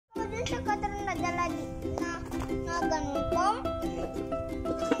dun sa kadron na dala na ganun po.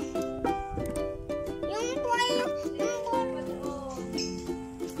 Yung po yung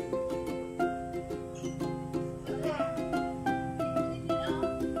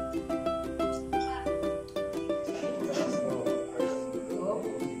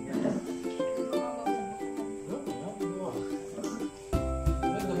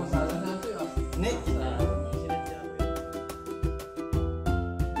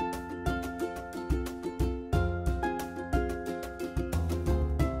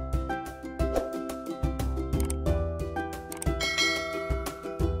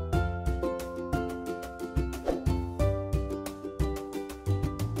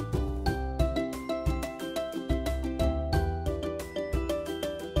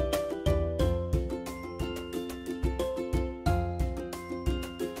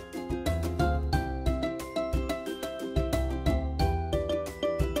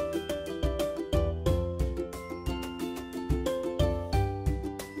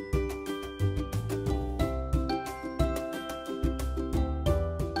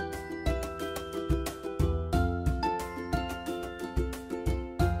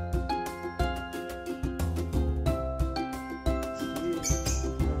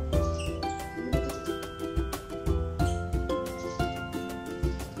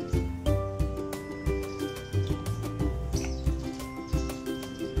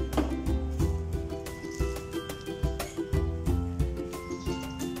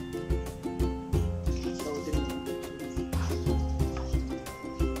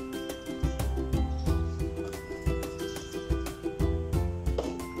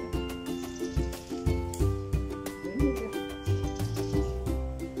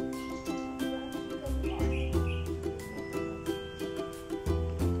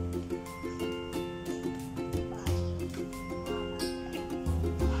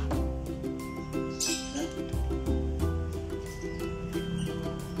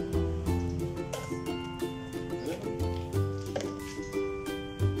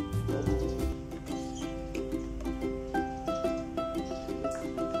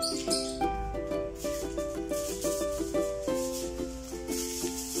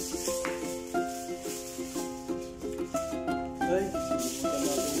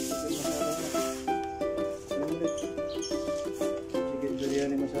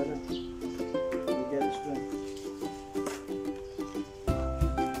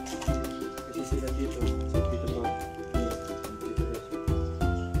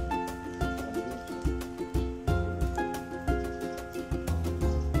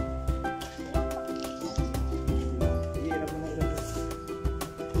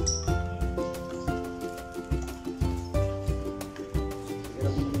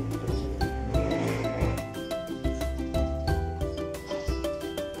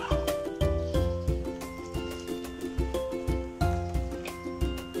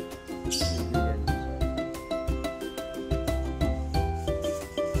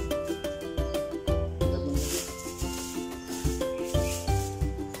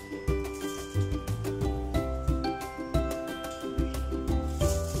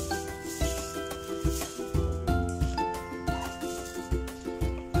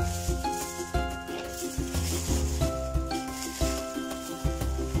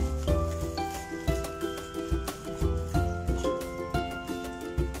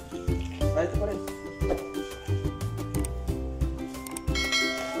Ito pa rin.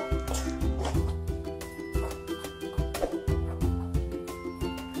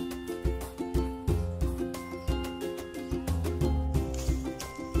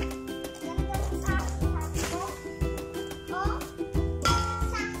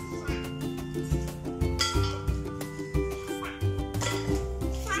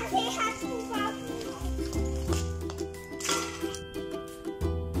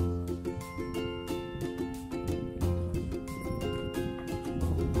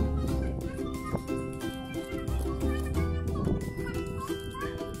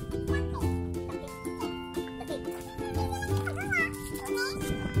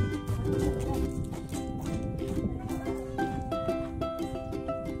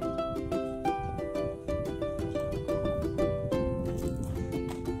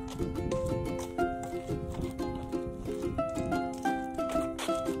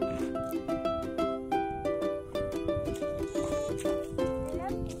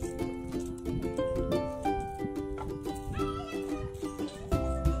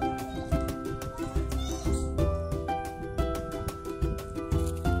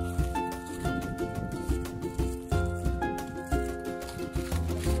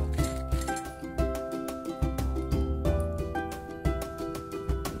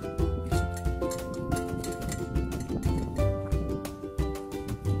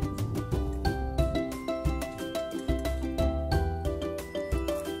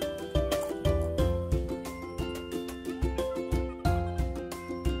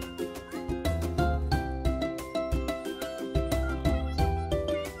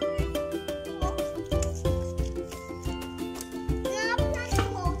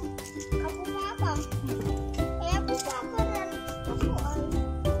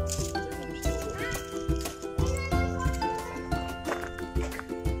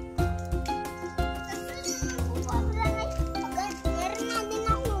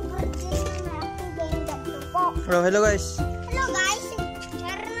 Oh, hello guys. Hello guys.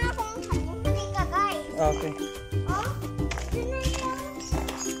 Meron na akong nika guys. Okay. Oh, ito na yung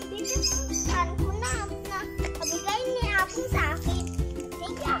titipusan ko na pabigay ni Apong sa akin.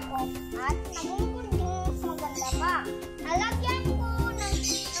 Thank you ako. At nagugunding sa maganda pa. Nalagyan ko ng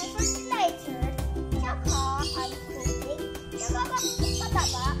fertilizer, tsaka at tubig,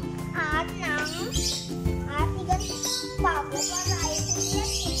 nagkakataba, at ganito ng bago para ay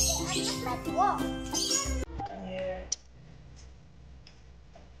pinilagay at naplato.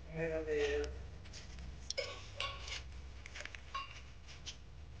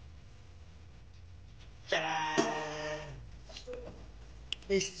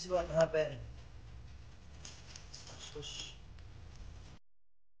 This is what happened.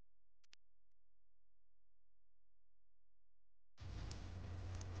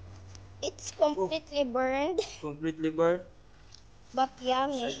 It's completely burned, Completely burned. but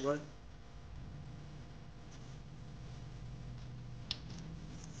yummy. Side one.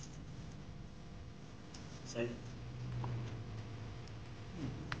 Side.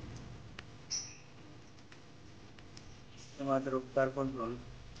 The matter of car control.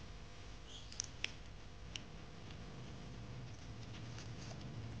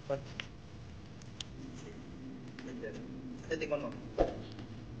 What? Titikman mo.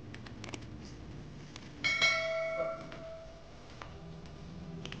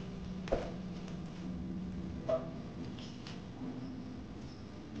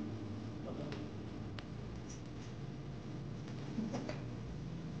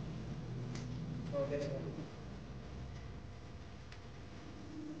 Okay.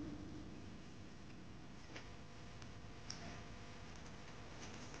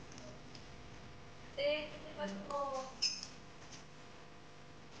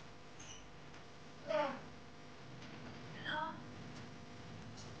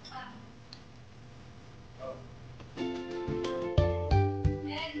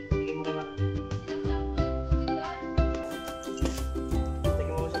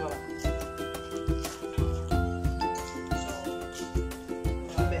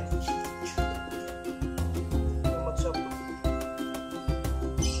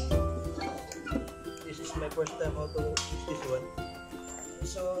 First time how to use this one,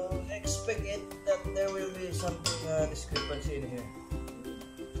 so expect it that there will be something discrepancy in here.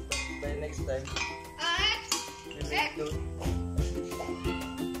 By next time we will do.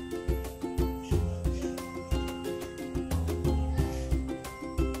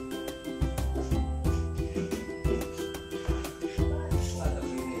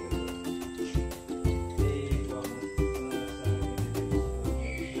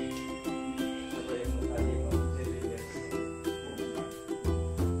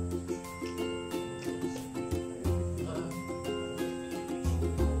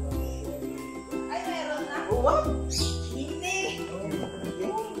 Wow! Ini!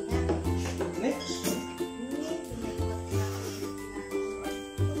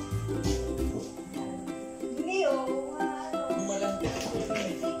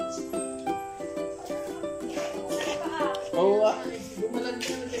 Oh, ah!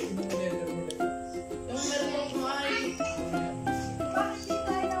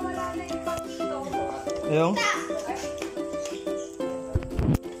 Yung?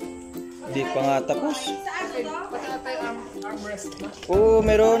 Di pa nga tapos. Oo,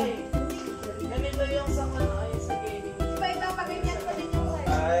 meron. Ganito yung sa gaming. Iba pa ganyan pa din yung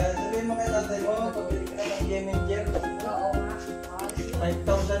size. Sabihin mo kay tatay mo, pabili ka na ng gaming chair. Oo nga.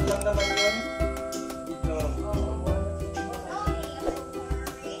 5,000 lang naman yun.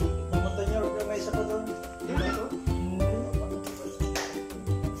 Pumunta niyo, may isa pa doon. Di ba ito?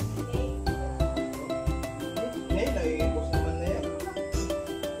 Hindi, nagigipos naman na yan.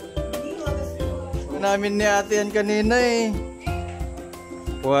 Namin ni ate yan kanina eh.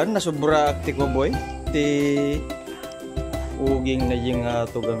 Kuhan, nasubra akti ko boy. Ti uging na yung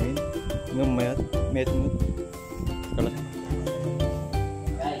gamin. Ngamayat, met mo. Kalat.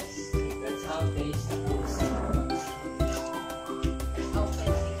 Guys, that's how taste is.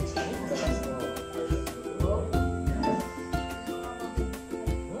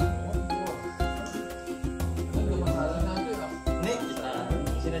 Nick,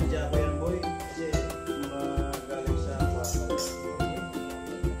 sinadya ko yan boy. Kasi magaling sa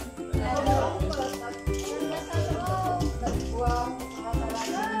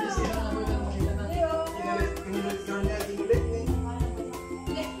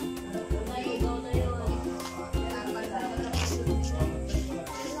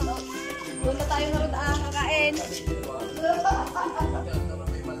Doon na tayo naroon kakain.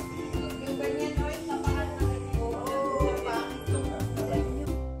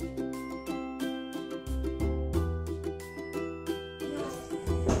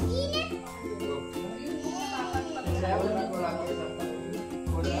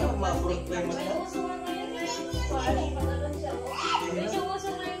 May uso nga ngayon na